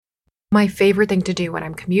My favorite thing to do when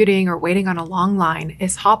I'm commuting or waiting on a long line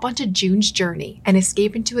is hop onto June's Journey and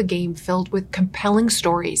escape into a game filled with compelling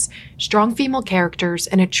stories, strong female characters,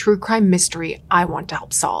 and a true crime mystery I want to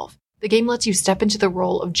help solve. The game lets you step into the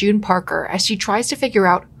role of June Parker as she tries to figure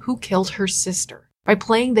out who killed her sister. By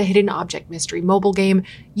playing the Hidden Object Mystery mobile game,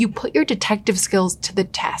 you put your detective skills to the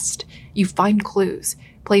test. You find clues,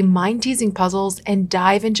 play mind-teasing puzzles, and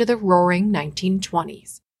dive into the roaring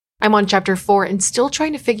 1920s. I'm on Chapter 4 and still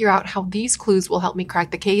trying to figure out how these clues will help me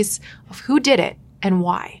crack the case of who did it and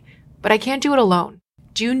why. But I can't do it alone.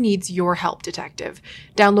 June needs your help, detective.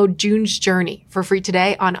 Download June's Journey for free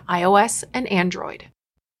today on iOS and Android.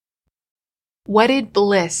 Wedded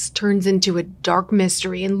Bliss turns into a dark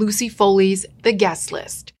mystery in Lucy Foley's The Guest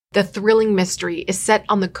List. The thrilling mystery is set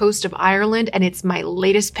on the coast of Ireland, and it's my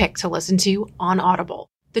latest pick to listen to on Audible.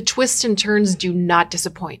 The twists and turns do not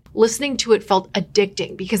disappoint. Listening to it felt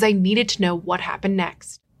addicting because I needed to know what happened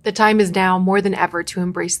next. The time is now more than ever to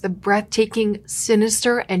embrace the breathtaking,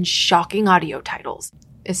 sinister, and shocking audio titles,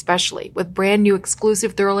 especially with brand new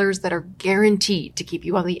exclusive thrillers that are guaranteed to keep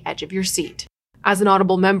you on the edge of your seat. As an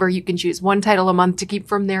Audible member, you can choose one title a month to keep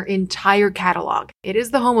from their entire catalog. It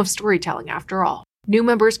is the home of storytelling, after all. New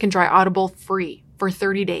members can try Audible free for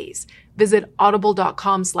 30 days. Visit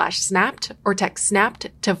audible.com/snapped or text snapped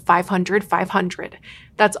to 500-500.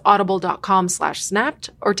 That's audible.com/snapped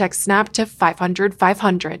or text snapped to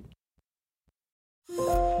 500-500.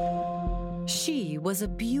 She was a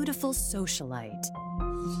beautiful socialite.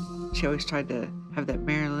 She always tried to have that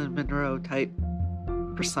Marilyn Monroe type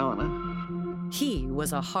persona. He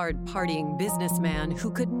was a hard-partying businessman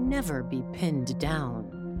who could never be pinned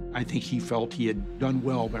down. I think he felt he had done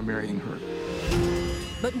well by marrying her.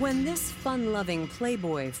 But when this fun-loving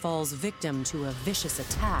playboy falls victim to a vicious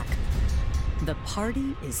attack, the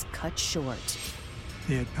party is cut short.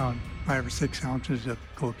 They had found 5 or 6 ounces of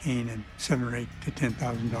cocaine and $7,000 or $8,000 to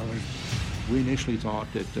 $10,000. We initially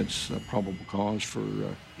thought that that's a probable cause for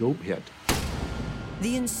a dope hit.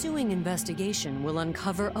 The ensuing investigation will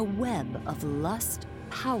uncover a web of lust,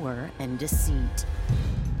 power, and deceit.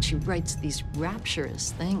 She writes these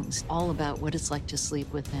rapturous things all about what it's like to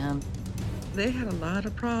sleep with him. They had a lot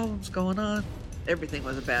of problems going on. Everything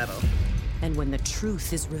was a battle. And when the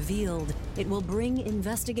truth is revealed, it will bring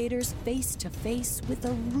investigators face to face with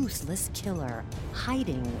a ruthless killer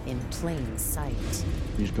hiding in plain sight.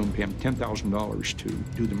 He's going to pay him $10,000 to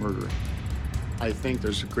do the murder. I think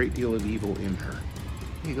there's a great deal of evil in her.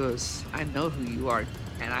 He goes, I know who you are,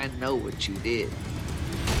 and I know what you did.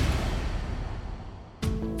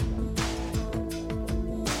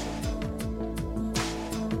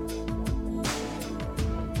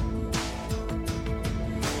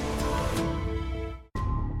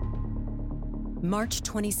 March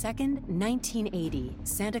 22nd, 1980,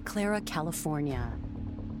 Santa Clara, California.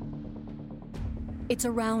 It's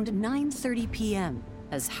around 9:30 p.m.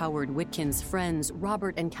 as Howard Whitkin's friends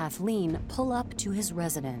Robert and Kathleen pull up to his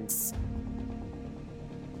residence.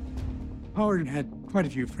 Howard had quite a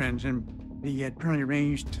few friends, and he had apparently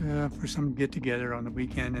arranged for some get-together on the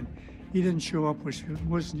weekend, and he didn't show up, which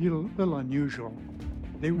was a little unusual.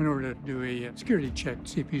 They went over to do a security check to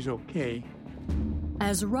see if he's okay.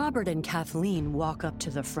 As Robert and Kathleen walk up to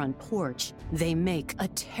the front porch, they make a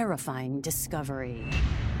terrifying discovery.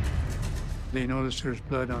 They noticed there's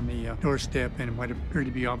blood on the doorstep, and what appeared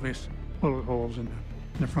to be obvious bullet holes in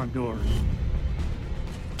the front door.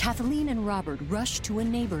 Kathleen and Robert rush to a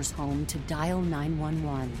neighbor's home to dial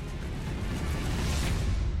 911.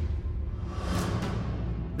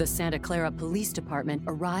 The Santa Clara Police Department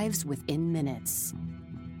arrives within minutes.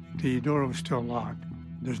 The door was still locked.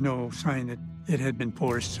 There's no sign that it had been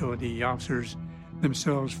forced, so the officers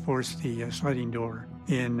themselves forced the sliding door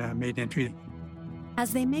and made entry.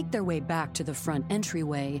 As they make their way back to the front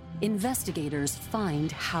entryway, investigators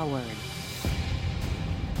find Howard.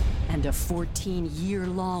 And a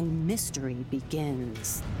 14-year-long mystery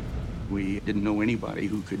begins. We didn't know anybody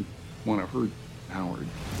who could want to hurt Howard.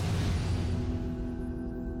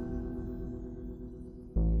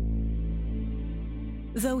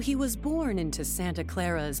 Though he was born into Santa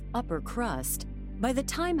Clara's upper crust, by the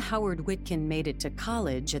time Howard Whitkin made it to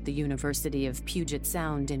college at the University of Puget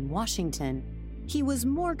Sound in Washington, he was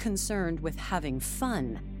more concerned with having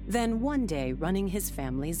fun than one day running his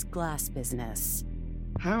family's glass business.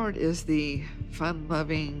 Howard is the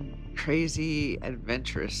fun-loving, crazy,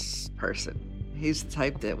 adventurous person. He's the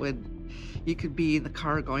type that when you could be in the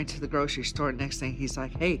car going to the grocery store, next thing he's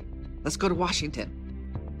like, hey, let's go to Washington.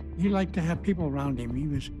 He liked to have people around him. He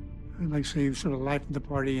was, like I say, he was sort of life of the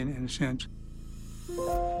party in a sense.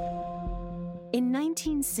 In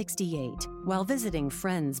 1968, while visiting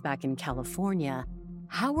friends back in California,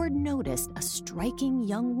 Howard noticed a striking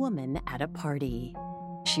young woman at a party.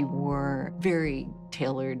 She wore very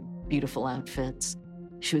tailored, beautiful outfits.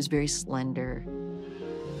 She was very slender.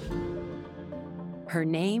 Her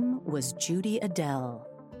name was Judy Adele.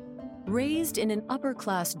 Raised in an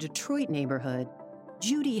upper-class Detroit neighborhood,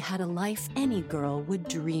 Judy had a life any girl would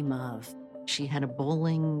dream of. She had a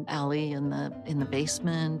bowling alley in the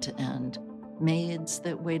basement and maids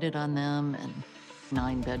that waited on them and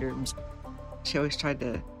 9 bedrooms. She always tried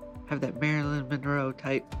to have that Marilyn Monroe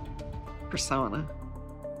type persona.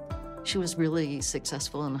 She was really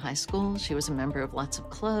successful in high school. She was a member of lots of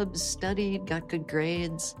clubs, studied, got good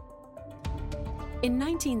grades. In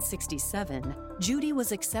 1967, Judy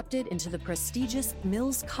was accepted into the prestigious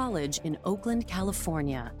Mills College in Oakland,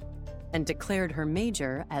 California, and declared her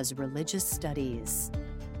major as religious studies.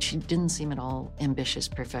 She didn't seem at all ambitious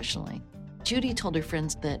professionally. Judy told her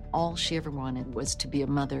friends that all she ever wanted was to be a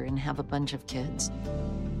mother and have a bunch of kids.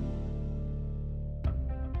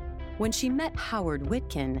 When she met Howard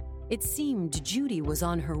Witkin, it seemed Judy was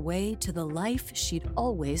on her way to the life she'd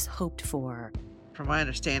always hoped for. From my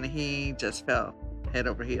understanding, he just fell head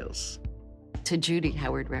over heels. To Judy,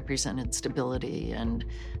 Howard represented stability and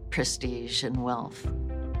prestige and wealth.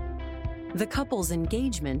 The couple's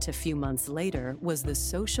engagement a few months later was the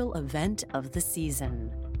social event of the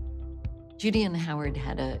season. Judy and Howard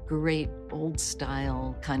had a great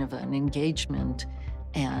old-style kind of an engagement,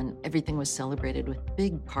 and everything was celebrated with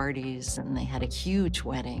big parties, and they had a huge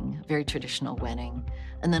wedding, a very traditional wedding,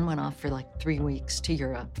 and then went off for like 3 weeks to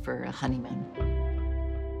Europe for a honeymoon.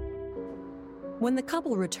 When the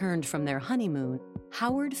couple returned from their honeymoon,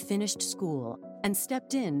 Howard finished school and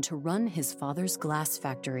stepped in to run his father's glass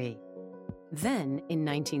factory. Then, in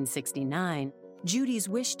 1969, Judy's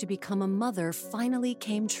wish to become a mother finally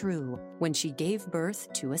came true when she gave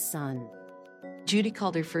birth to a son. Judy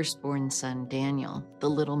called her firstborn son Daniel, the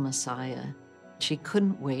little Messiah. She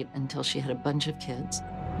couldn't wait until she had a bunch of kids.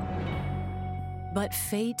 But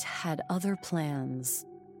fate had other plans.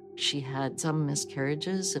 She had some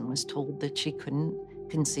miscarriages and was told that she couldn't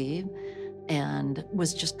conceive and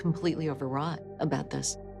was just completely overwrought about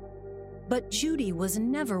this. But Judy was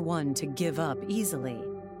never one to give up easily,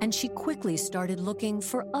 and she quickly started looking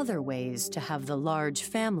for other ways to have the large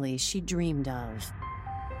family she dreamed of.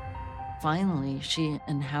 Finally, she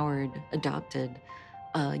and Howard adopted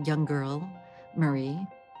a young girl, Marie.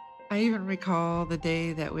 I even recall the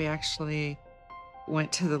day that we actually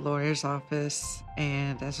went to the lawyer's office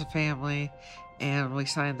and as a family, and we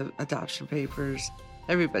signed the adoption papers.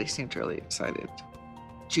 Everybody seemed really excited.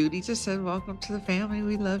 Judy just said, "Welcome to the family.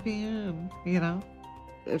 We love you." And,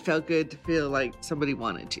 it felt good to feel like somebody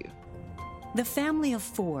wanted you. The family of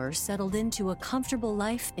 4 settled into a comfortable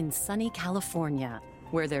life in sunny California,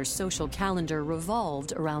 where their social calendar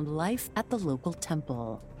revolved around life at the local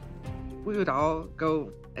temple. We would all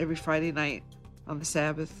go every Friday night on the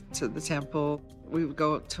Sabbath to the temple. We would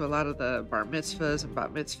go to a lot of the bar mitzvahs and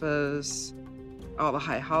bat mitzvahs, all the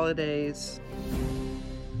high holidays.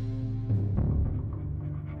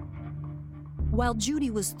 While Judy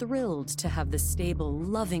was thrilled to have the stable,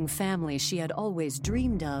 loving family she had always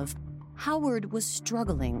dreamed of, Howard was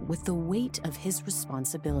struggling with the weight of his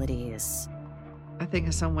responsibilities. I think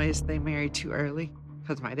in some ways they married too early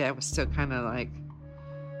because my dad was still kind of like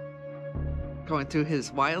going through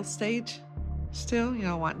his wild stage still,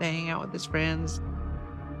 wanting to hang out with his friends.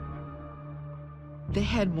 They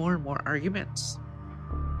had more and more arguments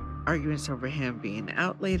over him being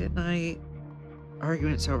out late at night,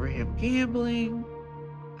 arguments over him gambling,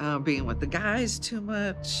 being with the guys too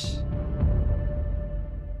much.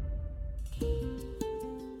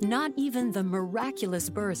 Not even the miraculous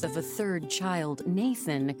birth of a 3rd child,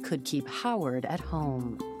 Nathan, could keep Howard at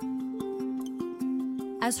home.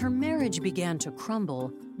 As her marriage began to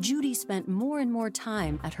crumble, Judy spent more and more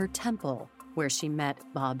time at her temple, where she met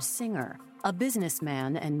Bob Singer, a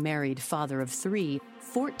businessman and married father of 3,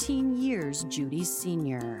 14 years Judy's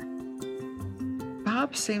senior.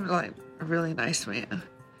 Bob seemed like a really nice man.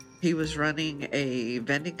 He was running a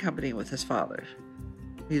vending company with his father.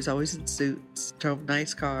 He was always in suits, drove a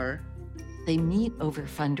nice car. They meet over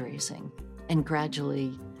fundraising and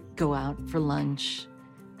gradually go out for lunch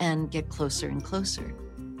and get closer and closer.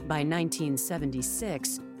 By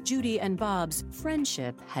 1976, Judy and Bob's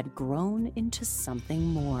friendship had grown into something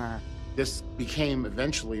more. This became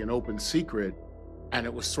eventually an open secret, and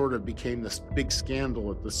it became this big scandal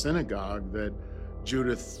at the synagogue that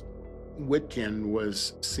Judith Witkin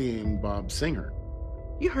was seeing Bob Singer.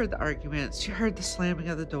 You heard the arguments. You heard the slamming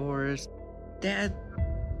of the doors. Dad,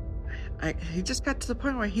 he just got to the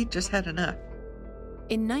point where he just had enough.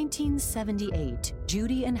 In 1978,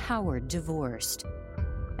 Judy and Howard divorced.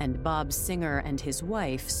 and Bob Singer and his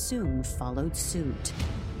wife soon followed suit.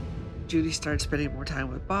 Judy started spending more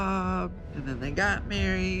time with Bob, and then they got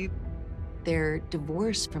married. Their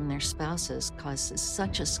divorce from their spouses causes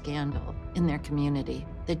such a scandal in their community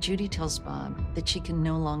that Judy tells Bob that she can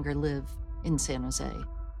no longer live in San Jose.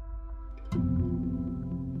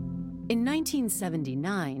 In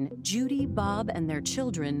 1979, Judy, Bob, and their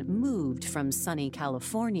children moved from sunny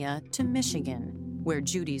California to Michigan, where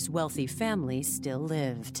Judy's wealthy family still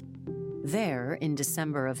lived. There, in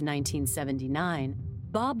December of 1979,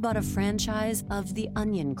 Bob bought a franchise of the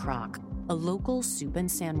Onion Crock, a local soup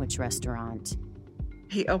and sandwich restaurant.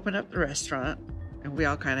 He opened up the restaurant, and we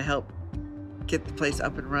all kind of helped get the place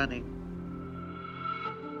up and running.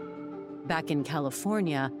 Back in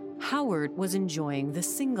California, Howard was enjoying the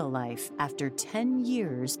single life after 10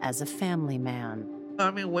 years as a family man.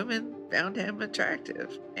 I mean, women found him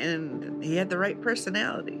attractive, and he had the right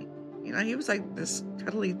personality. You know, he was like this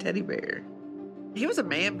cuddly teddy bear. He was a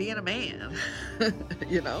man being a man,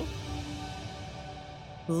 you know?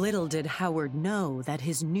 Little did Howard know that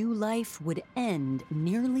his new life would end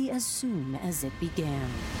nearly as soon as it began.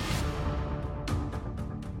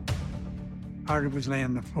 Howard was laying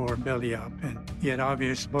on the floor, belly up, and he had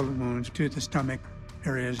obvious bullet wounds to the stomach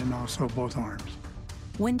areas and also both arms.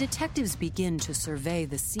 When detectives begin to survey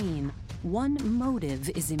the scene, one motive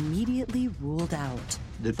is immediately ruled out.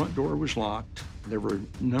 The front door was locked. There were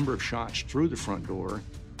a number of shots through the front door,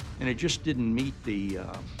 and it just didn't meet the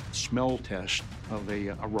smell test of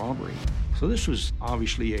a robbery. So this was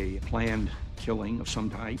obviously a planned killing of some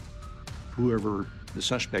type. Whoever the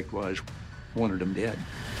suspect was wanted him dead.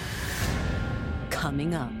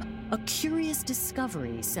 Coming up, a curious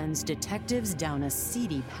discovery sends detectives down a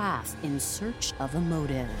seedy path in search of a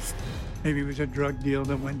motive. Maybe it was a drug deal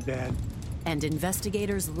that went bad. And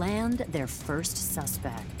investigators land their first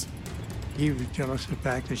suspect. He was jealous of the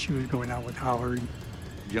fact that she was going out with Howard.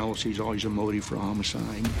 Jealousy is always a motive for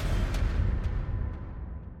homicide.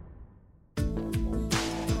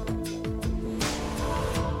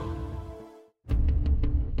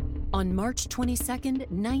 On March 22nd,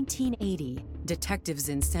 1980, detectives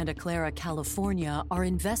in Santa Clara, California are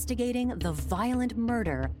investigating the violent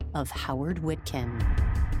murder of Howard Witkin.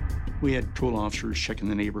 We had patrol officers checking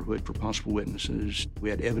the neighborhood for possible witnesses. We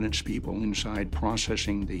had evidence people inside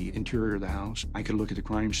processing the interior of the house. I could look at the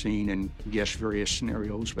crime scene and guess various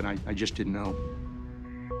scenarios, but I just didn't know.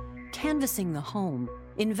 Canvassing the home,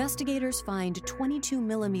 investigators find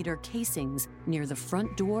 22-millimeter casings near the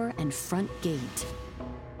front door and front gate.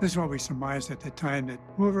 This is what we surmised at the time, that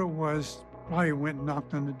whoever it was probably went and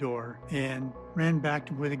knocked on the door and ran back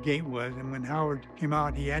to where the gate was. And when Howard came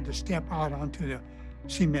out, he had to step out onto the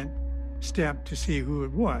cement step to see who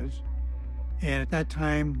it was. And at that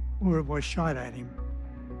time, whoever it was shot at him.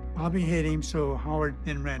 Bobby hit him, so Howard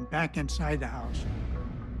then ran back inside the house,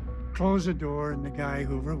 closed the door, and the guy,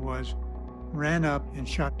 whoever it was, ran up and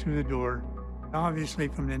shot through the door, obviously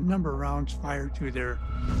from the number of rounds fired through there.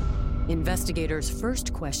 Investigators'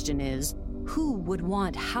 first question is, who would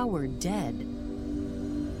want Howard dead?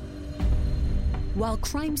 While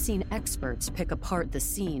crime scene experts pick apart the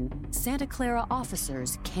scene, Santa Clara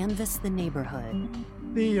officers canvass the neighborhood.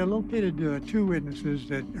 They located two witnesses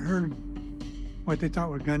that heard what they thought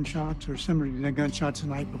were gunshots or similar to the gunshots the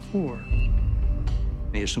night before.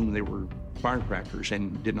 They assumed they were firecrackers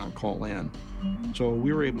and did not call in. So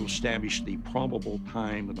we were able to establish the probable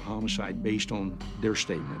time of the homicide based on their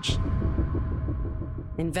statements.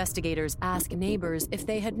 Investigators ask neighbors if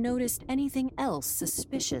they had noticed anything else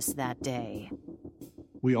suspicious that day.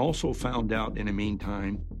 We also found out in the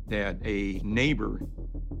meantime that a neighbor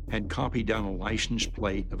had copied down a license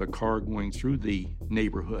plate of a car going through the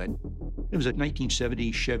neighborhood. It was a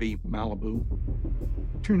 1970 Chevy Malibu.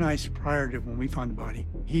 2 nights prior to when we found the body,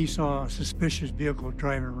 he saw a suspicious vehicle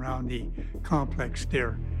driving around the complex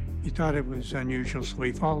there. He thought it was unusual, so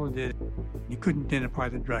he followed it. He couldn't identify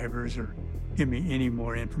the drivers or give me any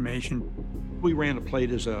more information. We ran the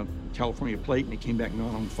plate as a California plate, and it came back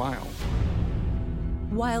not on file.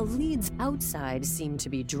 While leads outside seem to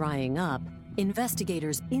be drying up,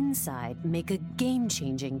 investigators inside make a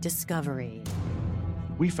game-changing discovery.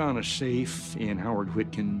 We found a safe in Howard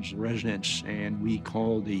Witkin's residence, and we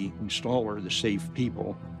called the installer the safe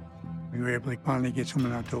people. We were able to finally get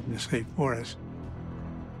someone out to open the safe for us.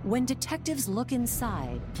 When detectives look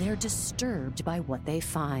inside, they're disturbed by what they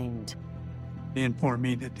find. They informed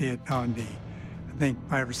me that they had found I think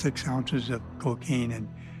 5 or 6 ounces of cocaine and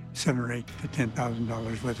 $7,000 or $8,000 to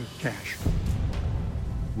 $10,000 worth of cash.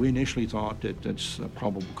 We initially thought that that's a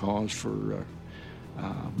probable cause for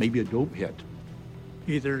maybe a dope hit.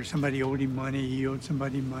 Either somebody owed him money, he owed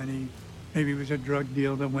somebody money. maybe it was a drug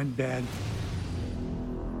deal that went bad.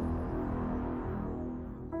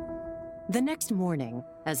 The next morning,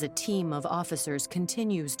 as a team of officers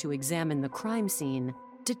continues to examine the crime scene,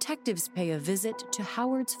 detectives pay a visit to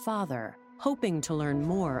Howard's father, hoping to learn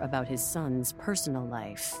more about his son's personal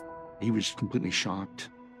life. He was completely shocked.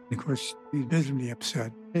 Of course, he's visibly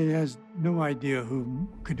upset. He has no idea who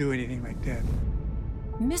could do anything like that.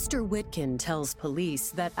 Mr. Witkin tells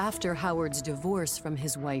police that after Howard's divorce from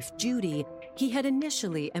his wife Judy, he had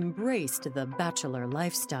initially embraced the bachelor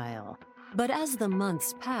lifestyle. But as the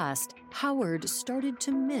months passed, Howard started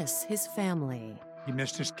to miss his family. He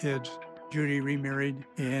missed his kids. Judy remarried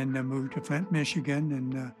and moved to Flint, Michigan,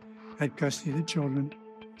 and had custody of the children.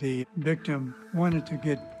 The victim wanted to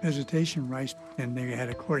get visitation rights, and they had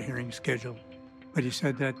a court hearing scheduled. But he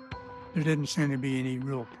said that there didn't seem to be any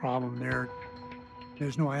real problem there.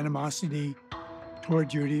 There's no animosity toward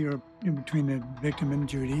Judy or in between the victim and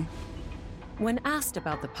Judy. When asked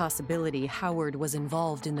about the possibility Howard was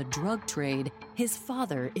involved in the drug trade, his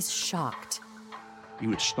father is shocked. He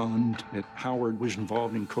was stunned that Howard was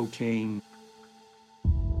involved in cocaine.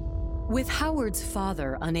 With Howard's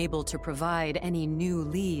father unable to provide any new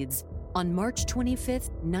leads, on March 25,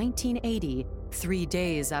 1980, 3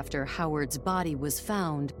 days after Howard's body was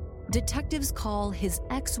found, detectives call his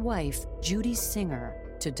ex-wife, Judy Singer,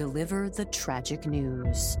 to deliver the tragic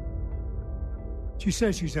news. She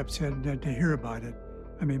says she's upset to hear about it.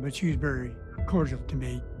 But she's very cordial to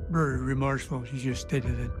me, very remorseful. She just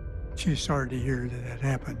stated that she's sorry to hear that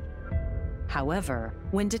happened. However,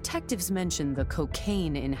 when detectives mention the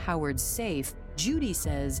cocaine in Howard's safe, Judy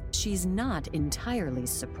says she's not entirely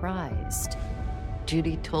surprised.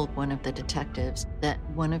 Judy told one of the detectives that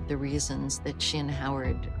one of the reasons that she and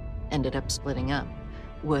Howard ended up splitting up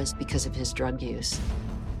was because of his drug use.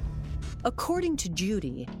 According to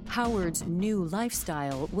Judy, Howard's new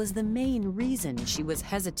lifestyle was the main reason she was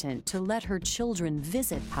hesitant to let her children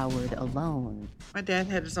visit Howard alone. My dad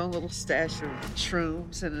had his own little stash of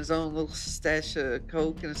shrooms and his own little stash of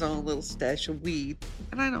coke and his own little stash of weed.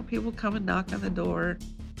 And I know people come and knock on the door.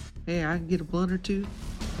 Hey, I can get a blunt or two.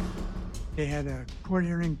 They had a court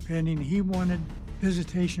hearing pending. He wanted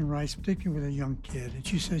visitation rights, particularly with a young kid. And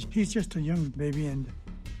she says, he's just a young baby, and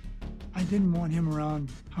I didn't want him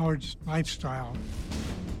around Howard's lifestyle.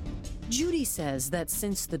 Judy says that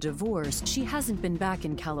since the divorce, she hasn't been back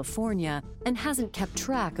in California and hasn't kept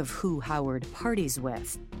track of who Howard parties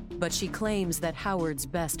with. But she claims that Howard's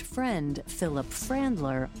best friend, Philip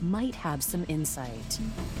Frandler, might have some insight.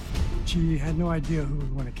 She had no idea who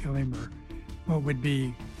would want to kill him or what would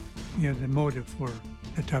be, the motive for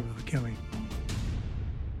that type of a killing.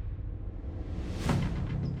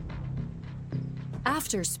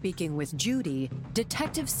 After speaking with Judy,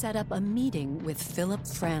 detectives set up a meeting with Philip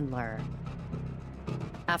Frandler.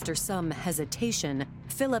 After some hesitation,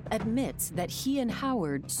 Philip admits that he and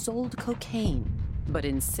Howard sold cocaine, but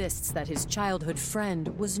insists that his childhood friend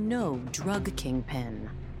was no drug kingpin.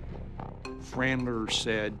 Frandler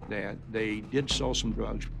said that they did sell some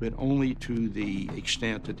drugs, but only to the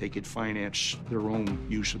extent that they could finance their own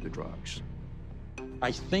use of the drugs.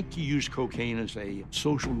 I think he used cocaine as a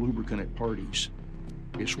social lubricant at parties.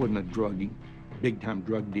 This wasn't a big-time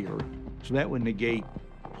drug dealer. So that would negate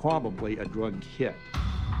probably a drug hit.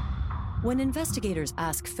 When investigators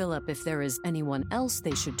ask Philip if there is anyone else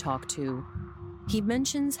they should talk to, he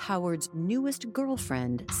mentions Howard's newest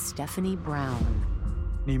girlfriend, Stephanie Brown.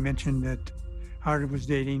 He mentioned that Howard was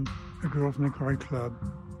dating a girl from the card club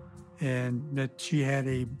and that she had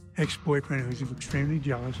a ex-boyfriend who was extremely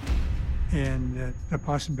jealous, and the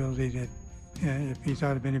possibility that if he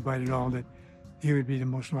thought of anybody at all, that he would be the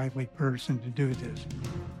most likely person to do this.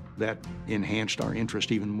 That enhanced our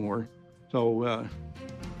interest even more. So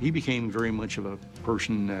he became very much of a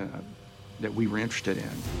person that we were interested in.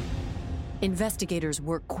 Investigators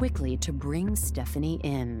worked quickly to bring Stephanie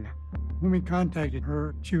in. When we contacted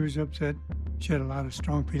her, she was upset. She had a lot of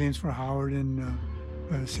strong feelings for Howard and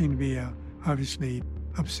seemed to be obviously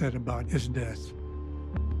upset about his death.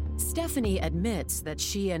 Stephanie admits that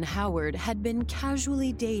she and Howard had been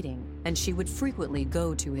casually dating, and she would frequently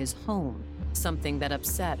go to his home, something that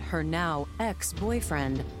upset her now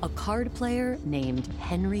ex-boyfriend, a card player named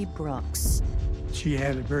Henry Brooks. She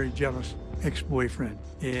had a very jealous ex-boyfriend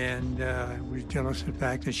and was jealous of the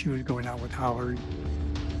fact that she was going out with Howard.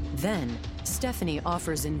 Then, Stephanie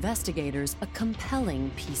offers investigators a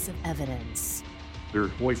compelling piece of evidence. Her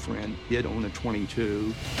boyfriend did own a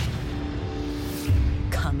 .22.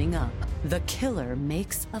 Coming up, the killer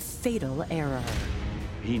makes a fatal error.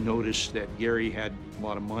 He noticed that Gary had a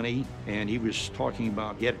lot of money, and he was talking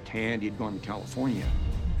about he had a tan, he'd gone to California.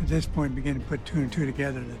 At this point, began to put two and two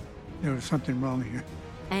together that there was something wrong here.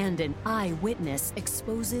 And an eyewitness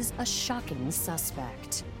exposes a shocking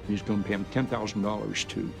suspect. He's going to pay him $10,000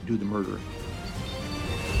 to do the murder.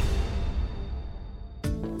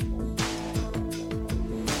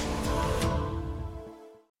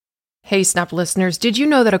 Hey, Snap listeners, did you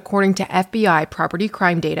know that according to FBI property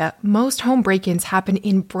crime data, most home break-ins happen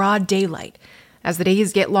in broad daylight? As the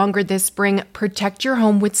days get longer this spring, protect your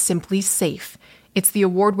home with Simply Safe. It's the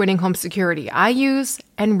award-winning home security I use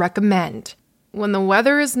and recommend. When the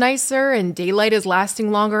weather is nicer and daylight is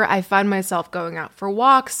lasting longer, I find myself going out for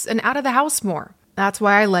walks and out of the house more. That's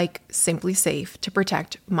why I like Simply Safe to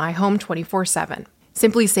protect my home 24/7.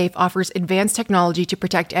 Simply Safe offers advanced technology to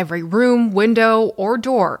protect every room, window, or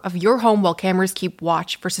door of your home while cameras keep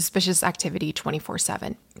watch for suspicious activity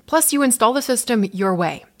 24/7. Plus, you install the system your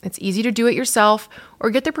way. It's easy to do it yourself or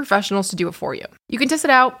get the professionals to do it for you. You can test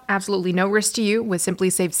it out, absolutely no risk to you, with Simply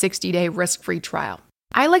Safe's 60-day risk-free trial.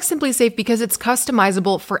 I like Simply Safe because it's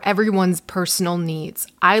customizable for everyone's personal needs.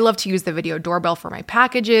 I love to use the video doorbell for my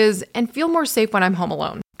packages and feel more safe when I'm home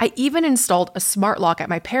alone. I even installed a smart lock at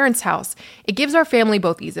my parents' house. It gives our family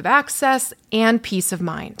both ease of access and peace of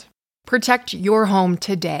mind. Protect your home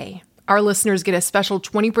today. Our listeners get a special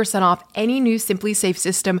 20% off any new Simply Safe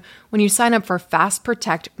system when you sign up for Fast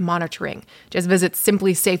Protect monitoring. Just visit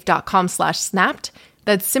simplysafe.com/snapped.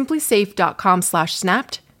 That's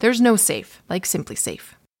simplysafe.com/snapped. There's no safe like Simply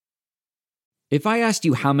Safe. If I asked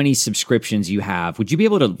you how many subscriptions you have, would you be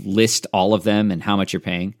able to list all of them and how much you're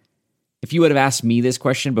paying? If you would have asked me this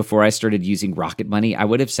question before I started using Rocket Money, I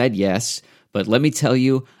would have said yes, but let me tell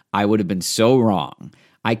you, I would have been so wrong.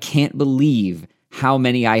 I can't believe how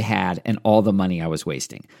many I had and all the money I was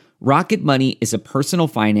wasting. Rocket Money is a personal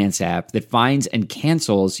finance app that finds and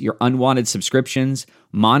cancels your unwanted subscriptions,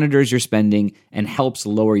 monitors your spending, and helps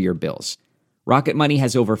lower your bills. Rocket Money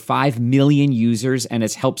has over 5 million users and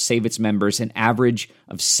has helped save its members an average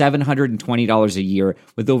of $720 a year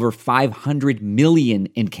with over 500 million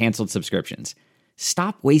in canceled subscriptions.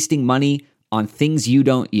 Stop wasting money on things you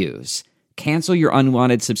don't use. Cancel your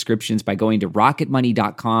unwanted subscriptions by going to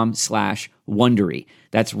rocketmoney.com/Wondery.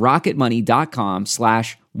 That's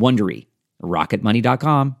rocketmoney.com/Wondery.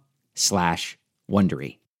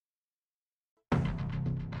 rocketmoney.com/Wondery.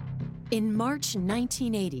 In March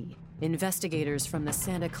 1980, investigators from the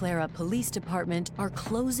Santa Clara Police Department are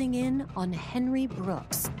closing in on Henry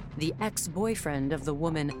Brooks, the ex-boyfriend of the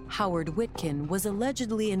woman Howard Witkin was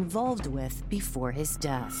allegedly involved with before his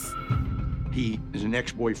death. He is an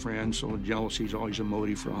ex-boyfriend, so jealousy is always a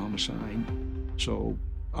motive for homicide. So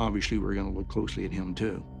obviously we're going to look closely at him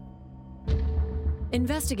too.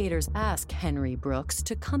 Investigators ask Henry Brooks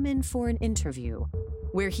to come in for an interview,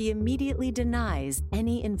 where he immediately denies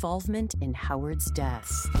any involvement in Howard's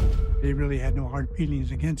death. He really had no hard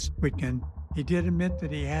feelings against Witkin. He did admit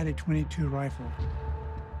that he had a .22 rifle,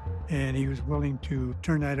 and he was willing to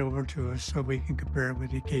turn that over to us so we can compare it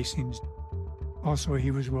with the casings. Also, he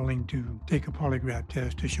was willing to take a polygraph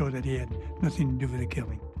test to show that he had nothing to do with the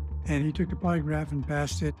killing. And he took the polygraph and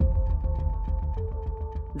passed it.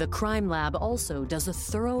 The crime lab also does a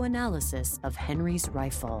thorough analysis of Henry's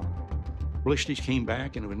rifle. Ballistics came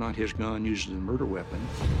back and it was not his gun used as a murder weapon.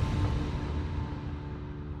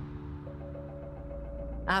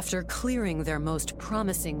 After clearing their most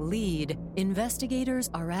promising lead, investigators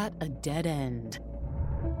are at a dead end.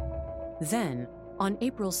 Then, on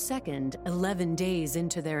April 2nd, 11 days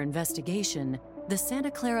into their investigation, the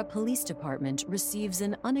Santa Clara Police Department receives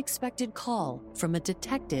an unexpected call from a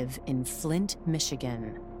detective in Flint,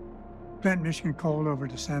 Michigan. Flint, Michigan called over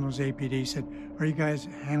to San Jose PD, said, "Are you guys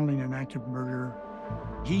handling an active murder?"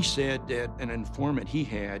 He said that an informant he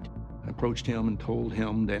had approached him and told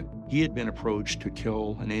him that he had been approached to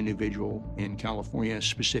kill an individual in California,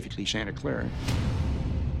 specifically Santa Clara.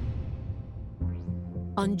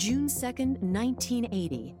 On June 2nd,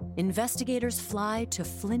 1980, investigators fly to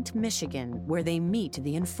Flint, Michigan, where they meet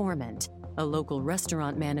the informant, a local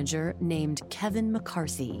restaurant manager named Kevin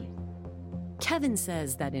McCarthy. Kevin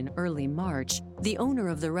says that in early March, the owner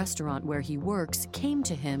of the restaurant where he works came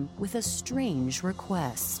to him with a strange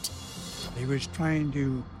request. He was trying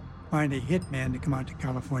to find a hitman to come out to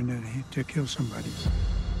California to kill somebody.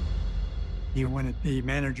 He wanted the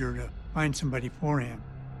manager to find somebody for him.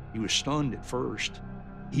 He was stunned at first.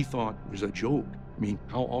 He thought it was a joke. I mean,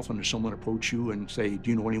 how often does someone approach you and say,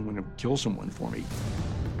 "Do you know anyone to kill someone for me?"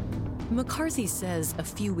 McCarthy says a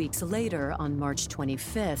few weeks later, on March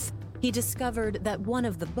 25th, he discovered that one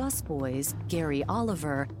of the busboys, Gary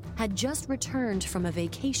Oliver, had just returned from a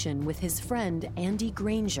vacation with his friend Andy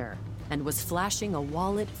Granger and was flashing a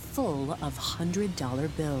wallet full of $100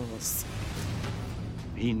 bills.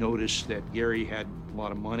 He noticed that Gary had a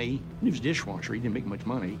lot of money. He was a dishwasher. He didn't make much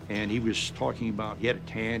money. And he was talking about he had it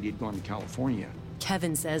canned. He had gone to California.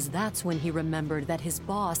 Kevin says that's when he remembered that his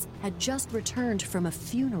boss had just returned from a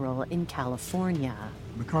funeral in California.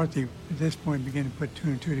 McCarthy, at this point, began to put two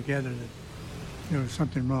and two together that there was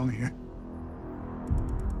something wrong here.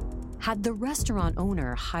 Had the restaurant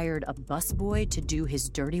owner hired a busboy to do his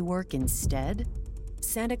dirty work instead?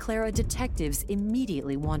 Santa Clara detectives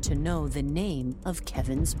immediately want to know the name of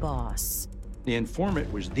Kevin's boss. The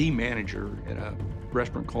informant was the manager at a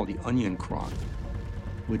restaurant called the Onion Crock,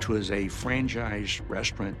 which was a franchise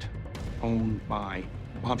restaurant owned by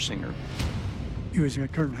Bob Singer. He was a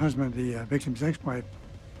current husband of the victim's ex-wife,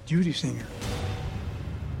 Judy Singer.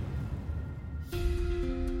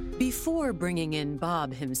 Before bringing in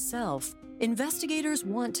Bob himself, investigators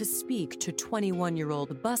want to speak to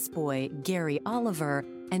 21-year-old busboy Gary Oliver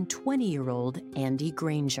and 20-year-old Andy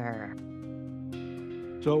Granger.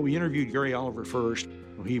 So we interviewed Gary Oliver first.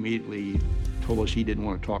 He immediately told us he didn't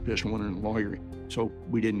want to talk to us and wanted a lawyer, so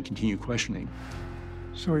we didn't continue questioning.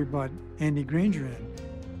 So we brought Andy Granger in.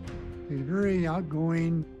 He's a very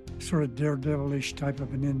outgoing, sort of daredevilish type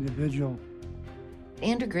of an individual.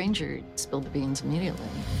 Andrew Granger spilled the beans immediately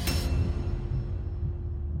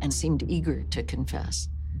and seemed eager to confess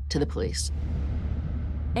to the police.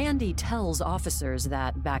 Andy tells officers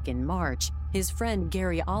that back in March, his friend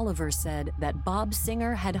Gary Oliver said that Bob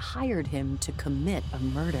Singer had hired him to commit a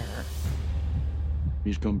murder.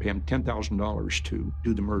 He's going to pay him $10,000 to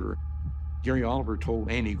do the murder. Gary Oliver told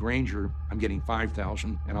Andy Granger, I'm getting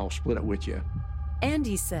 $5,000 and I'll split it with you.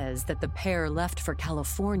 Andy says that the pair left for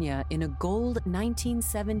California in a gold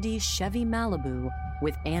 1970 Chevy Malibu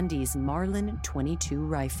with Andy's Marlin .22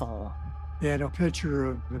 rifle. They had a picture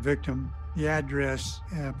of the victim, the address,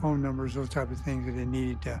 phone numbers, those type of things that they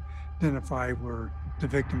needed to identify where the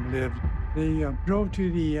victim lived. They drove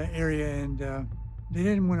to the area and they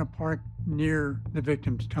didn't want to park near the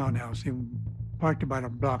victim's townhouse. They parked about a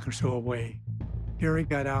block or so away. Gary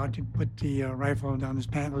got out and put the rifle down his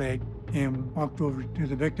pant leg and walked over to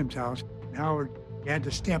the victim's house. Howard had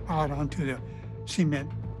to step out onto the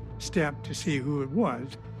cement step to see who it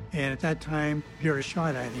was. And at that time, Gary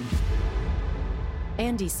shot at him.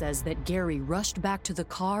 Andy says that Gary rushed back to the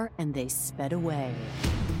car and they sped away.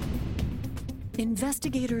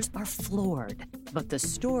 Investigators are floored, but the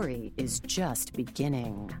story is just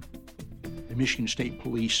beginning. The Michigan State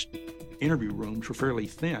Police interview rooms were fairly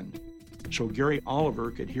thin, so Gary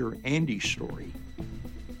Oliver could hear Andy's story.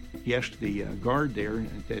 He asked the guard there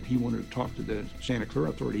that he wanted to talk to the Santa Clara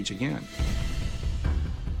authorities again.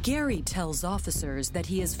 Gary tells officers that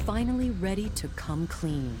he is finally ready to come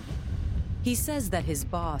clean. He says that his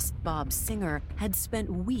boss, Bob Singer, had spent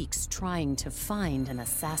weeks trying to find an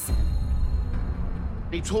assassin.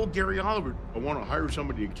 He told Gary Oliver, I want to hire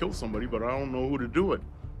somebody to kill somebody, but I don't know who to do it.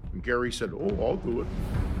 And Gary said, oh, I'll do it.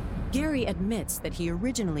 Gary admits that he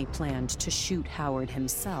originally planned to shoot Howard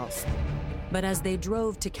himself. But as they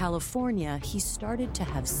drove to California, he started to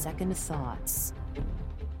have second thoughts.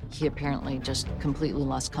 He apparently just completely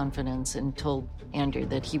lost confidence and told Andrew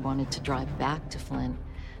that he wanted to drive back to Flint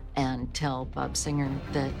and tell Bob Singer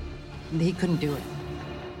that he couldn't do it.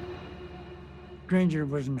 Granger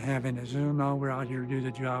wasn't having it. So, no, we're out here to do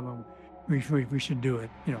the job, and we should do it,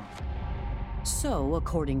 you know. So,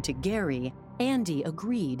 according to Gary, Andy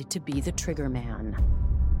agreed to be the trigger man.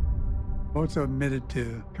 Both admitted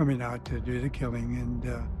to coming out to do the killing, and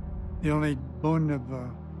the only bone of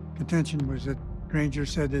contention was that Granger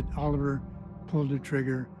said that Oliver pulled the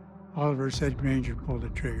trigger. Oliver said Granger pulled the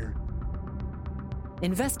trigger.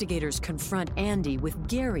 Investigators confront Andy with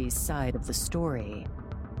Gary's side of the story.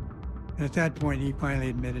 And at that point, he finally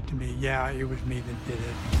admitted to me, yeah, it was me that did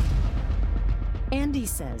it. Andy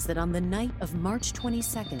says that on the night of March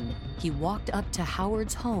 22nd, he walked up to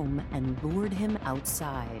Howard's home and lured him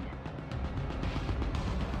outside.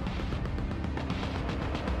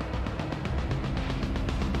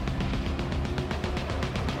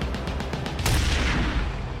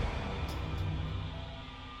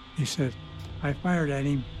 He said, I fired at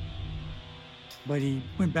him, but he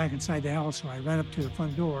went back inside the house, so I ran up to the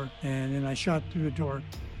front door, and then I shot through the door.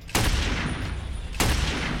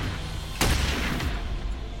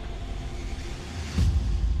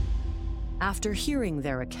 After hearing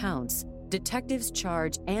their accounts, detectives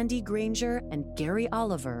charge Andy Granger and Gary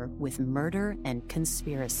Oliver with murder and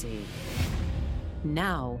conspiracy.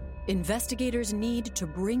 Now, investigators need to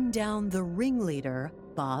bring down the ringleader,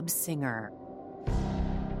 Bob Singer.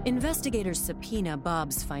 Investigators subpoena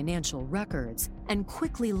Bob's financial records and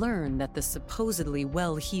quickly learn that the supposedly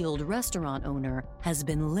well-heeled restaurant owner has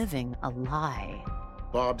been living a lie.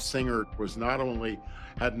 Bob Singer was not only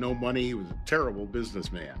had no money, he was a terrible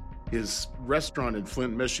businessman. His restaurant in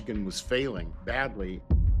Flint, Michigan was failing badly.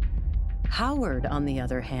 Howard, on the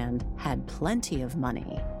other hand, had plenty of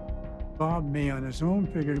money. Bob may on his own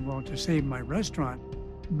figured, well, to save my restaurant,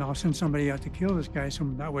 I'll send somebody out to kill this guy so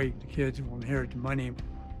that way the kids will inherit the money.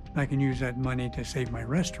 I can use that money to save my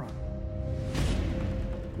restaurant.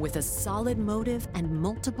 With a solid motive and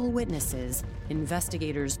multiple witnesses,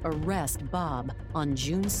 investigators arrest Bob on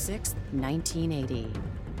June 6, 1980.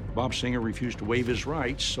 Bob Singer refused to waive his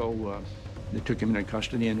rights, so they took him into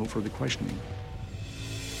custody and no further questioning.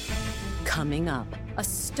 Coming up, a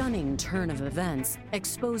stunning turn of events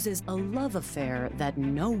exposes a love affair that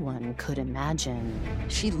no one could imagine.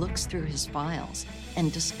 She looks through his files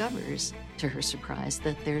and discovers, to her surprise,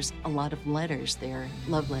 that there's a lot of letters there,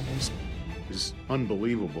 love letters. It's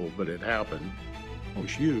unbelievable, but it happened. It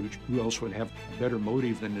was huge. Who else would have a better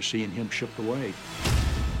motive than to seeing him shipped away?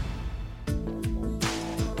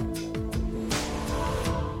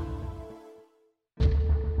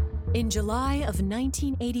 In July of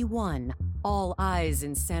 1981, all eyes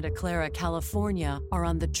in Santa Clara, California are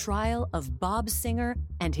on the trial of Bob Singer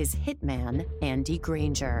and his hitman, Andy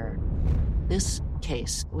Granger. This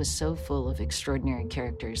case was so full of extraordinary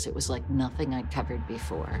characters, it was like nothing I'd covered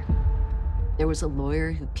before. There was a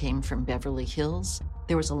lawyer who came from Beverly Hills.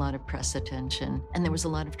 There was a lot of press attention, and there was a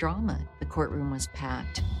lot of drama. The courtroom was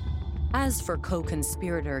packed. As for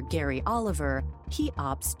co-conspirator Gary Oliver, he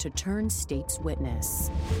opts to turn state's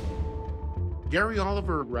witness. Gary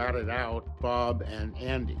Oliver ratted out Bob and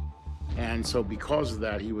Andy, and so because of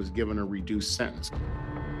that, he was given a reduced sentence.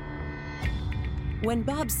 When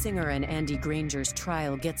Bob Singer and Andy Granger's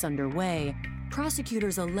trial gets underway,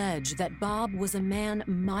 prosecutors allege that Bob was a man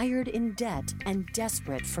mired in debt and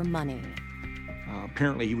desperate for money.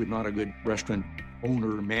 Apparently, he was not a good restaurant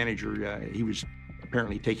owner or manager. He was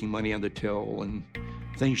apparently taking money on the till, and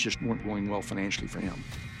things just weren't going well financially for him.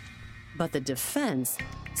 But the defense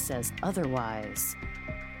says otherwise.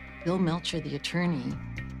 Bill Melcher, the attorney,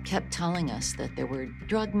 kept telling us that there were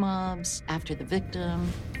drug mobs after the victim.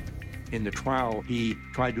 In the trial, he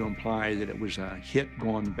tried to imply that it was a hit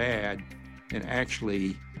gone bad, and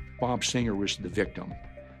actually, Bob Singer was the victim.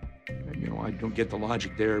 I don't get the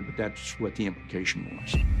logic there, but that's what the implication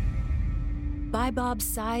was. By Bob's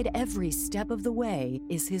side every step of the way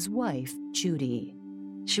is his wife, Judy.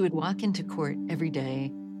 She would walk into court every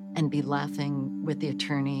day and be laughing with the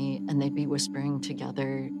attorney, and they'd be whispering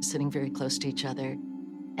together, sitting very close to each other.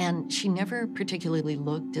 And she never particularly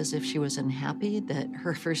looked as if she was unhappy that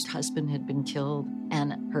her first husband had been killed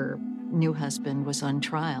and her new husband was on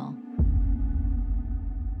trial.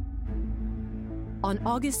 On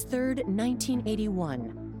August 3rd,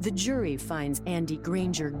 1981, the jury finds Andy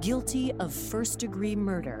Granger guilty of first-degree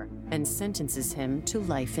murder and sentences him to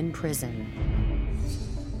life in prison.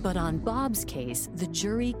 But on Bob's case, the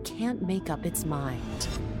jury can't make up its mind.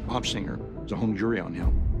 Bob Singer was a hung jury on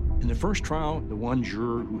him. In the first trial, the one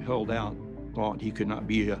juror who held out thought he could not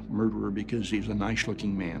be a murderer because he was a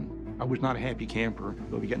nice-looking man. I was not a happy camper,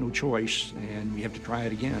 but we got no choice, and we have to try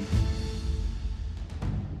it again.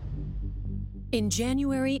 In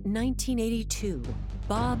January 1982,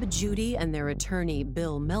 Bob, Judy, and their attorney,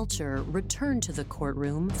 Bill Melcher, returned to the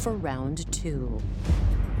courtroom for round 2.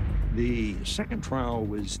 The second trial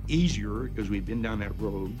was easier because we'd been down that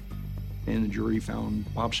road, and the jury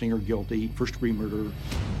found Bob Singer guilty, first-degree murder.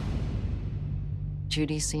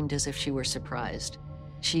 Judy seemed as if she were surprised.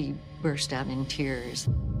 She burst out in tears.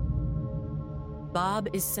 Bob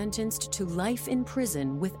is sentenced to life in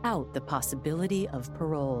prison without the possibility of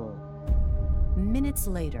parole. Minutes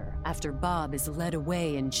later, after Bob is led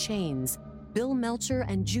away in chains, Bill Melcher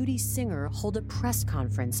and Judy Singer hold a press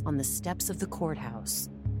conference on the steps of the courthouse.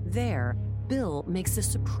 There, Bill makes a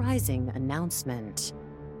surprising announcement.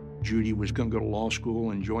 Judy was going to go to law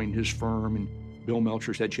school and join his firm, and Bill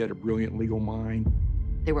Melcher said she had a brilliant legal mind.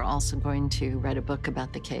 They were also going to write a book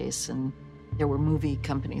about the case, and there were movie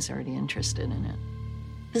companies already interested in it.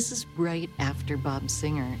 This is right after Bob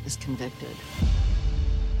Singer is convicted.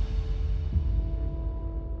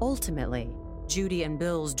 Ultimately, Judy and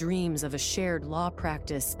Bill's dreams of a shared law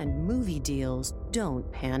practice and movie deals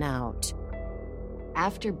don't pan out.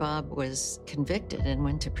 After Bob was convicted and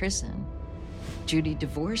went to prison, Judy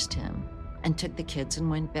divorced him and took the kids and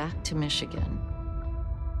went back to Michigan.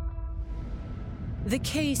 The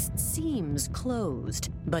case seems closed,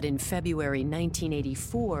 but in February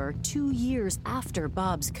 1984, 2 years after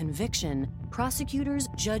Bob's conviction, prosecutors,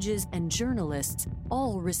 judges, and journalists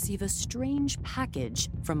all receive a strange package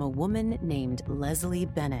from a woman named Leslie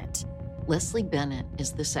Bennett. Leslie Bennett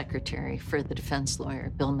is the secretary for the defense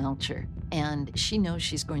lawyer, Bill Melcher, and she knows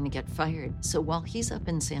she's going to get fired. So while he's up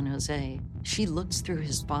in San Jose, she looks through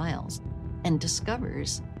his files and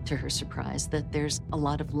discovers, to her surprise, that there's a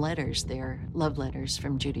lot of letters there, love letters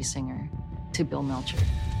from Judy Singer to Bill Melcher.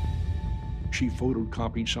 She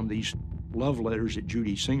photocopied some of these love letters that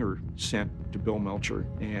Judy Singer sent to Bill Melcher,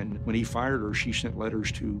 and when he fired her, she sent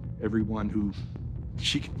letters to everyone who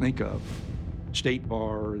she could think of. State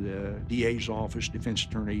Bar, the DA's office, defense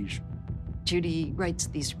attorneys. Judy writes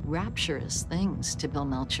these rapturous things to Bill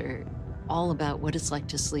Melcher, all about what it's like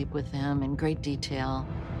to sleep with him in great detail.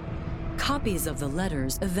 Copies of the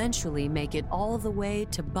letters eventually make it all the way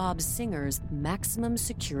to Bob Singer's maximum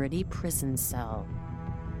security prison cell.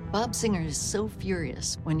 Bob Singer is so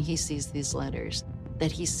furious when he sees these letters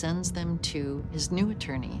that he sends them to his new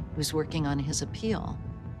attorney who's working on his appeal.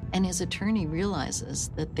 And his attorney realizes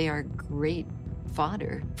that they are great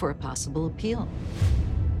fodder for a possible appeal.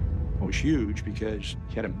 It was huge because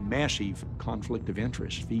he had a massive conflict of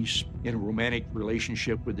interest. If he's in a romantic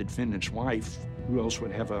relationship with the defendant's wife, who else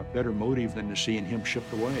would have a better motive than to seeing him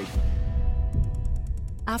shipped away?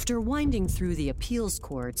 After winding through the appeals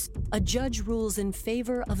courts, a judge rules in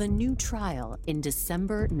favor of a new trial in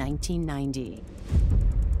December 1990.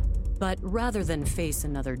 But rather than face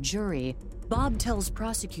another jury, Bob tells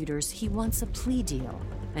prosecutors he wants a plea deal,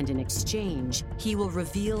 and in exchange, he will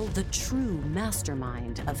reveal the true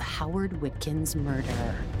mastermind of Howard Witkin's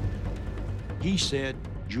murder. He said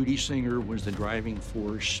Judy Singer was the driving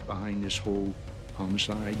force behind this whole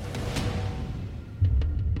homicide.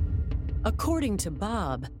 According to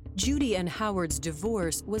Bob, Judy and Howard's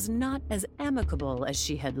divorce was not as amicable as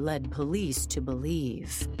she had led police to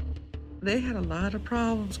believe. They had a lot of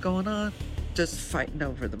problems going on, just fighting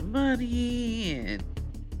over the money and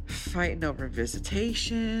fighting over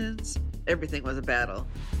visitations. Everything was a battle.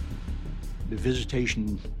 The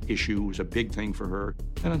visitation issue was a big thing for her.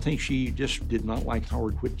 I don't think she just did not like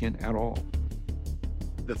Howard Witkin at all.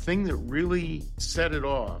 The thing that really set it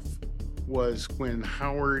off was when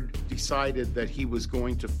Howard decided that he was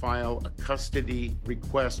going to file a custody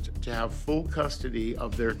request to have full custody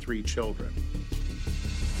of their 3 children.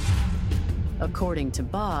 According to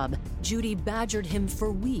Bob, Judy badgered him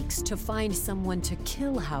for weeks to find someone to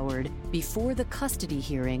kill Howard before the custody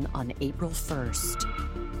hearing on April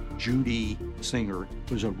 1st. Judy Singer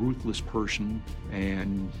was a ruthless person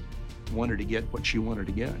and wanted to get what she wanted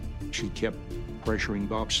to get. She kept pressuring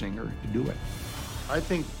Bob Singer to do it. I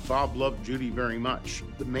think Bob loved Judy very much.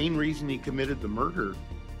 The main reason he committed the murder,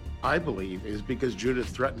 I believe, is because Judith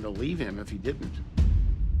threatened to leave him if he didn't.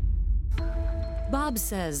 Bob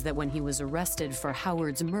says that when he was arrested for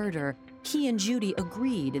Howard's murder, he and Judy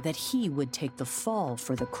agreed that he would take the fall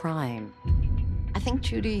for the crime. I think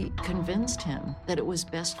Judy convinced him that it was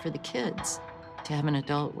best for the kids to have an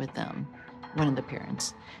adult with them, one of the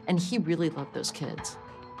parents, and he really loved those kids.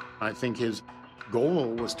 I think his goal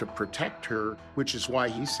was to protect her, which is why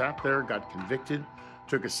he sat there, got convicted,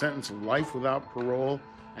 took a sentence of life without parole,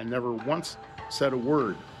 and never once said a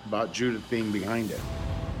word about Judith being behind it.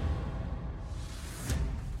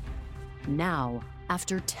 Now,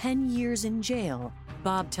 after 10 years in jail,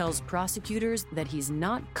 Bob tells prosecutors that he's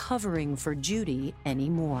not covering for Judy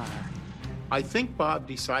anymore. I think Bob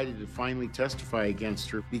decided to finally testify against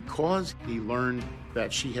her because he learned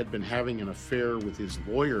that she had been having an affair with his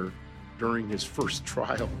lawyer during his first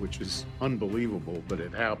trial, which is unbelievable, but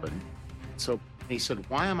it happened. So he said,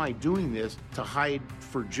 why am I doing this to hide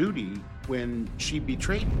for Judy when she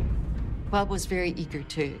betrayed me? Bob was very eager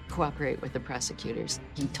to cooperate with the prosecutors.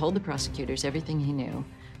 He told the prosecutors everything he knew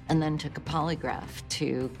and then took a polygraph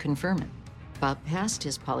to confirm it. Bob passed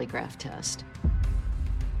his polygraph test.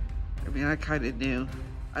 I mean, I kind of knew.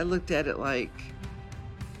 I looked at it like,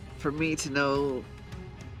 for me to know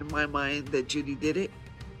in my mind that Judy did it,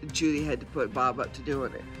 Judy had to put Bob up to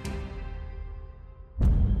doing it.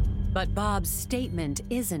 But Bob's statement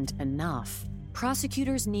isn't enough.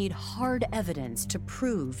 Prosecutors need hard evidence to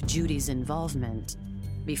prove Judy's involvement.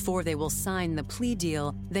 Before they will sign the plea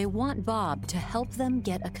deal, they want Bob to help them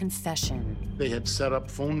get a confession. They had set up a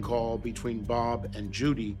phone call between Bob and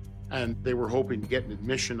Judy, and they were hoping to get an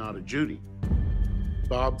admission out of Judy.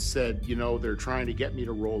 Bob said, you know, they're trying to get me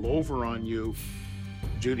to roll over on you.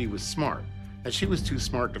 Judy was smart, and she was too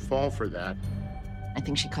smart to fall for that. I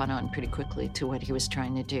think she caught on pretty quickly to what he was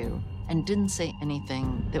trying to do and didn't say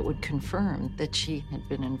anything that would confirm that she had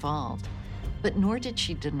been involved, but nor did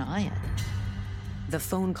she deny it. The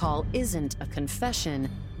phone call isn't a confession,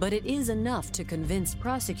 but it is enough to convince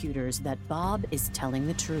prosecutors that Bob is telling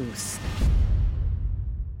the truth.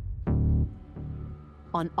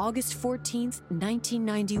 On August 14th,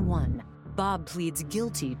 1991, Bob pleads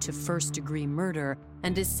guilty to first-degree murder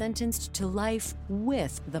and is sentenced to life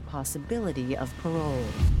with the possibility of parole.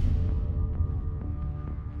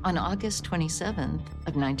 On August 27th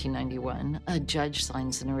of 1991, a judge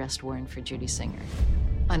signs an arrest warrant for Judy Singer.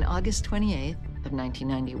 On August 28th of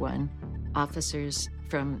 1991, officers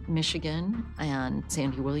from Michigan and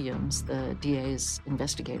Sandy Williams, the DA's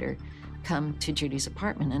investigator, come to Judy's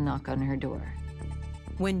apartment and knock on her door.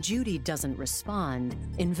 When Judy doesn't respond,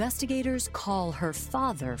 investigators call her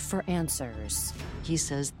father for answers. He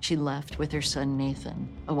says she left with her son Nathan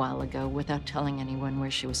a while ago without telling anyone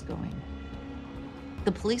where she was going.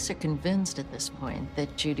 The police are convinced at this point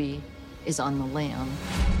that Judy is on the lam.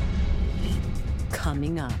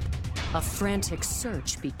 Coming up, a frantic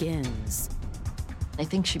search begins. I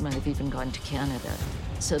think she might have even gone to Canada,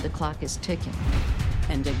 so the clock is ticking.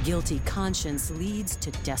 And a guilty conscience leads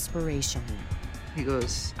to desperation. He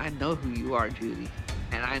goes, I know who you are, Judy,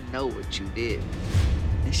 and I know what you did.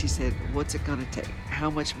 And she said, what's it gonna take? How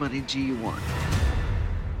much money do you want?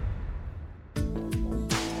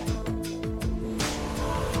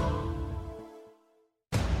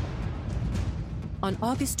 On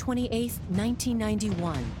August 28,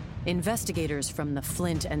 1991, investigators from the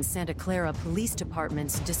Flint and Santa Clara police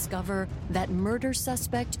departments discover that murder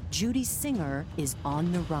suspect Judy Singer is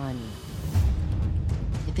on the run.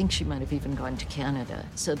 I think she might have even gone to Canada,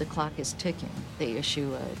 so the clock is ticking. They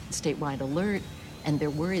issue a statewide alert, and they're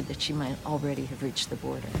worried that she might already have reached the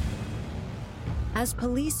border. As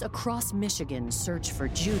police across Michigan search for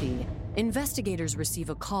Judy, investigators receive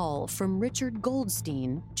a call from Richard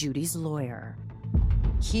Goldstein, Judy's lawyer.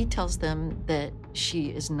 He tells them that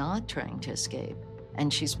she is not trying to escape,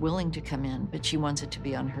 and she's willing to come in, but she wants it to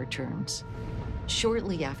be on her terms.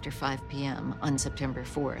 Shortly after 5 p.m. on September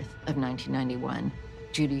 4th of 1991,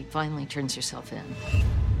 Judy finally turns herself in.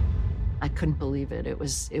 I couldn't believe it. It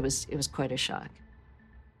was quite a shock.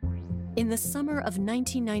 In the summer of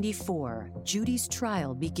 1994, Judy's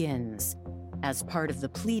trial begins. As part of the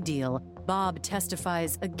plea deal, Bob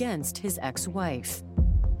testifies against his ex-wife.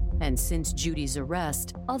 And since Judy's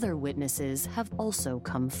arrest, other witnesses have also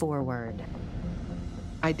come forward.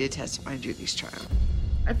 I did testify in Judy's trial.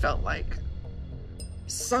 I felt like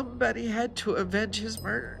somebody had to avenge his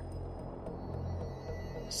murder.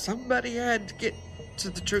 Somebody had to get to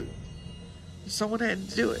the truth. Someone had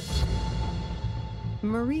to do it.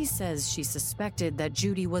 Marie says she suspected that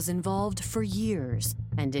Judy was involved for years,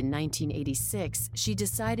 and in 1986, she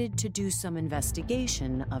decided to do some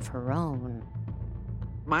investigation of her own.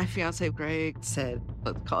 My fiance, Greg, said,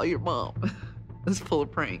 let's call your mom. Let's pull a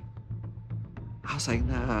prank. I was like,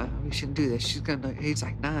 nah, we shouldn't do this. He's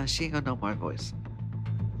like, nah, she ain't gonna know my voice.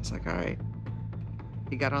 I was like, all right.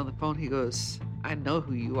 He got on the phone, he goes, I know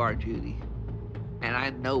who you are, Judy, and I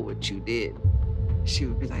know what you did. She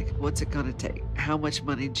would be like, what's it gonna take? How much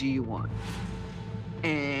money do you want?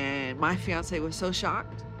 And my fiance was so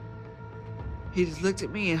shocked. He just looked at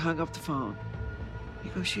me and hung up the phone. He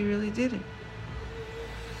goes, she really did it.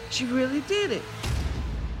 She really did it.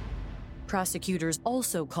 Prosecutors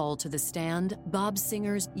also called to the stand Bob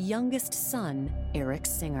Singer's youngest son, Eric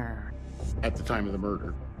Singer. At the time of the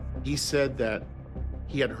murder, he said that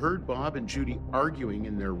he had heard Bob and Judy arguing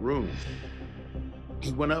in their room.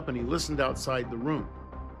 He went up and he listened outside the room,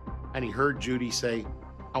 and he heard Judy say,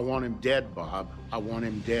 I want him dead, Bob. I want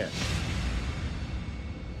him dead.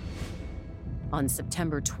 On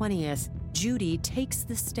September 20th, Judy takes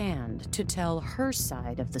the stand to tell her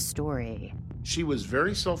side of the story. She was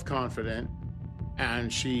very self-confident,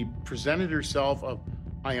 and she presented herself of,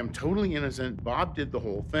 I am totally innocent. Bob did the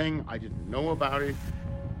whole thing. I didn't know about it.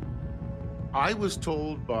 I was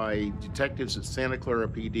told by detectives at Santa Clara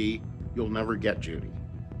PD, you'll never get Judy.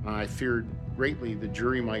 I feared greatly the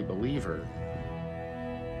jury might believe her.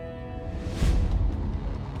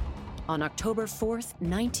 On October 4th,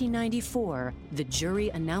 1994, the jury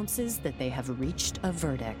announces that they have reached a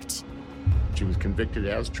verdict. She was convicted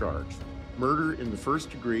as charged. Murder in the first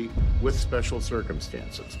degree with special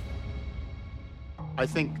circumstances. I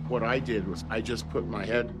think what I did was I just put my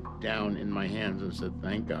head down in my hands and said,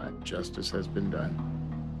 thank God, justice has been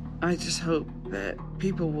done. I just hope that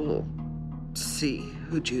people will see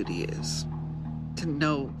who Judy is, to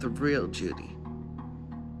know the real Judy,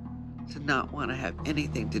 to not want to have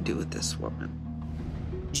anything to do with this woman.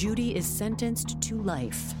 Judy is sentenced to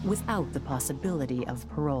life without the possibility of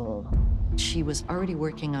parole. She was already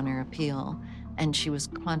working on her appeal, and she was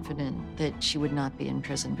confident that she would not be in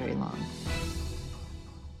prison very long.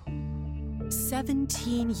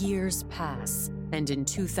 17 years pass, and in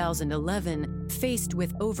 2011, faced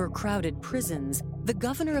with overcrowded prisons, The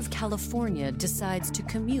governor of California decides to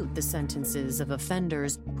commute the sentences of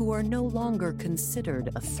offenders who are no longer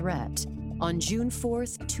considered a threat. On June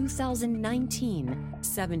 4th, 2019,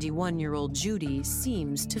 71-year-old Judy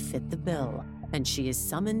seems to fit the bill, and she is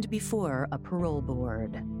summoned before a parole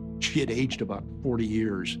board. She had aged about 40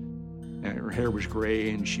 years. And her hair was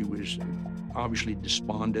gray, and she was obviously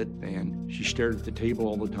despondent, and she stared at the table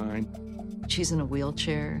all the time. She's in a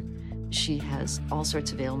wheelchair. She has all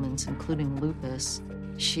sorts of ailments, including lupus.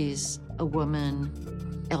 She's a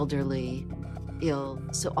woman, elderly, ill,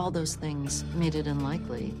 so all those things made it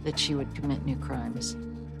unlikely that she would commit new crimes.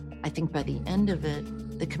 I think by the end of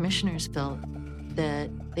it, the commissioners felt that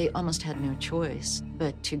they almost had no choice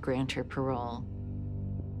but to grant her parole.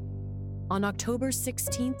 On October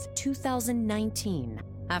 16, 2019,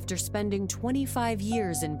 after spending 25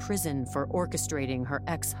 years in prison for orchestrating her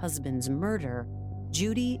ex-husband's murder,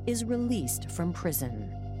 Judy is released from prison.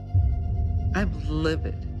 I'm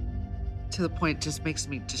livid. To the point it just makes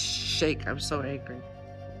me just shake. I'm so angry.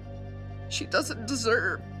 She doesn't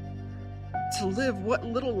deserve to live what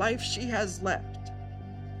little life she has left.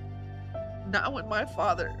 Not when my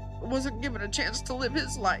father wasn't given a chance to live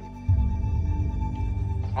his life.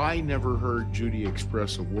 I never heard Judy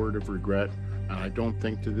express a word of regret, and I don't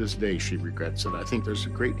think to this day she regrets it. I think there's a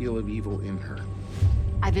great deal of evil in her.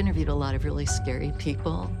 I've interviewed a lot of really scary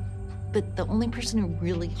people, but the only person who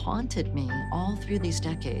really haunted me all through these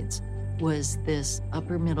decades was this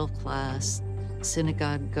upper middle class,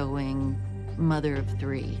 synagogue-going mother of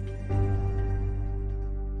three.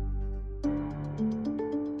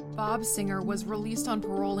 Bob Singer was released on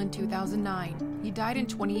parole in 2009. He died in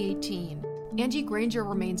 2018. Angie Granger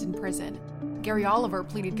remains in prison. Gary Oliver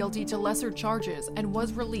pleaded guilty to lesser charges and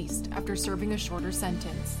was released after serving a shorter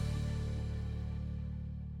sentence.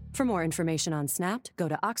 For more information on Snapped, go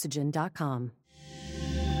to Oxygen.com.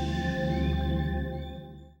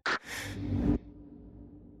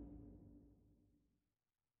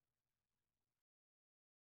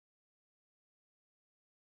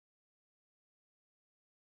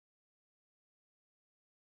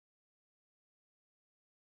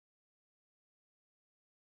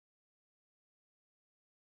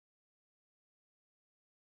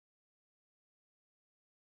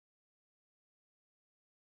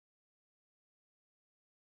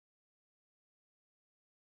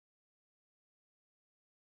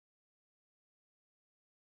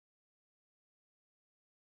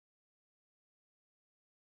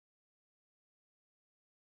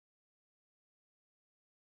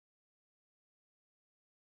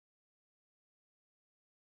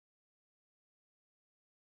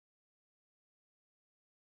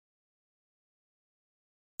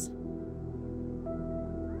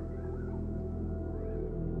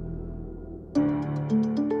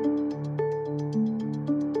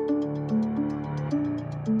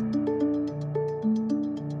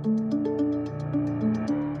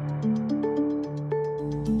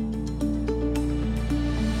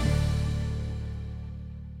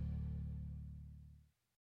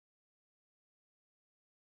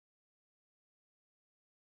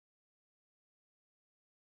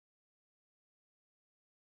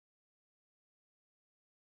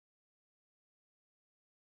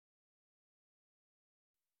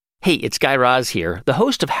 Hey, it's Guy Raz here, the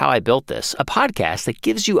host of How I Built This, a podcast that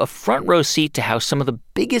gives you a front row seat to how some of the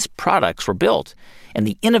biggest products were built and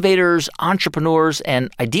the innovators, entrepreneurs,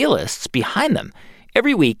 and idealists behind them.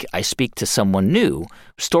 Every week, I speak to someone new.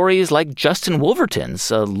 Stories like Justin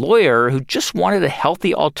Wolverton's, a lawyer who just wanted a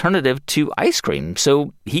healthy alternative to ice cream,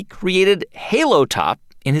 so he created Halo Top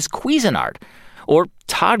in his Cuisinart. Or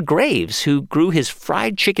Todd Graves, who grew his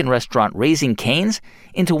fried chicken restaurant Raising Cane's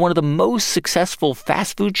into one of the most successful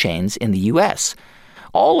fast food chains in the U.S.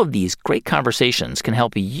 All of these great conversations can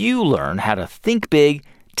help you learn how to think big,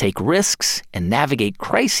 take risks, and navigate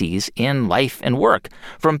crises in life and work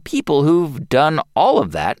from people who've done all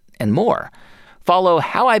of that and more. Follow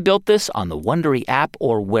How I Built This on the Wondery app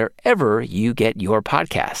or wherever you get your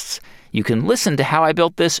podcasts. You can listen to How I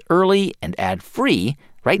Built This early and ad-free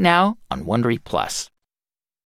right now on Wondery Plus.